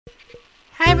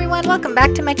Hi everyone, welcome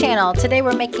back to my channel. Today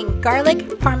we're making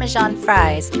garlic Parmesan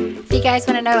fries. If you guys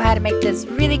want to know how to make this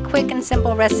really quick and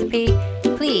simple recipe,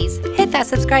 please hit that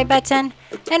subscribe button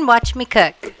and watch me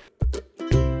cook.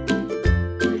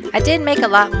 I did make a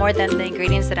lot more than the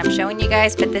ingredients that I'm showing you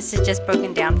guys, but this is just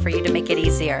broken down for you to make it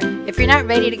easier. If you're not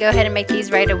ready to go ahead and make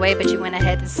these right away, but you went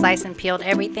ahead and sliced and peeled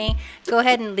everything, go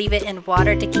ahead and leave it in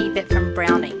water to keep it from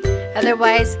browning.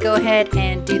 Otherwise, go ahead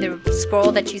and do the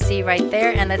scroll that you see right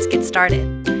there, and let's get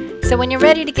started. So when you're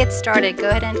ready to get started, go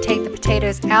ahead and take the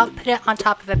potatoes out, put it on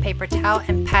top of a paper towel,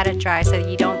 and pat it dry so that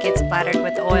you don't get splattered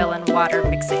with oil and water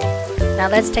mixing. Now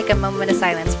let's take a moment of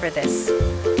silence for this.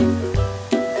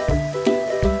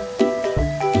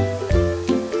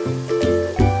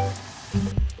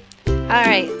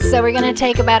 Alright, so we're going to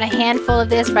take about a handful of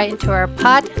this right into our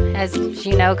pot. As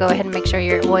you know, go ahead and make sure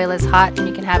your oil is hot and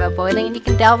you can have it boiling. And you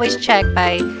can always check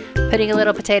by putting a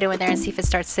little potato in there and see if it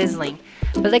starts sizzling.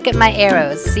 But look at my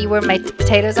arrows. See where my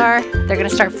potatoes are? They're going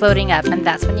to start floating up, and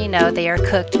that's when you know they are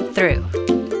cooked through.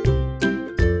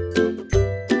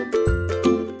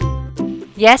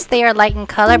 Yes, they are light in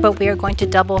color, but we are going to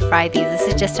double fry these. This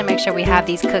is just to make sure we have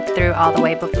these cooked through all the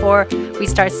way before we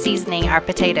start seasoning our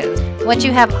potatoes. Once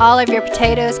you have all of your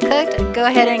potatoes cooked, go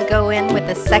ahead and go in with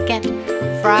a second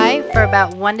fry for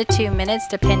about 1 to 2 minutes,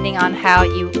 depending on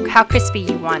how crispy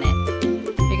you want it.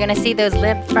 You're going to see those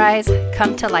limp fries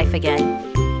come to life again.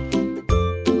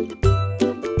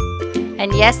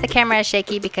 And yes, the camera is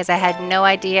shaky because I had no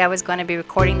idea I was going to be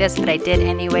recording this, but I did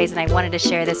anyways, and I wanted to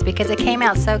share this because it came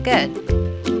out so good.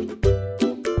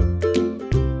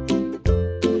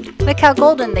 Look how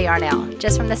golden they are now,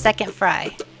 just from the second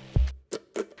fry.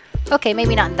 Okay,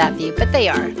 maybe not in that view, but they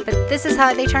are. But this is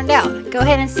how they turned out. Go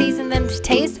ahead and season them to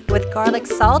taste with garlic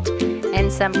salt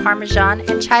and some Parmesan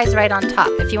and chives right on top.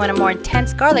 If you want a more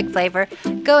intense garlic flavor,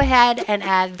 go ahead and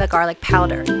add the garlic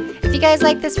powder. If you guys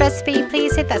like this recipe,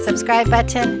 please hit that subscribe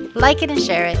button, like it and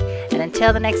share it. And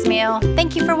until the next meal,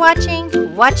 thank you for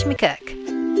watching. Watch me cook.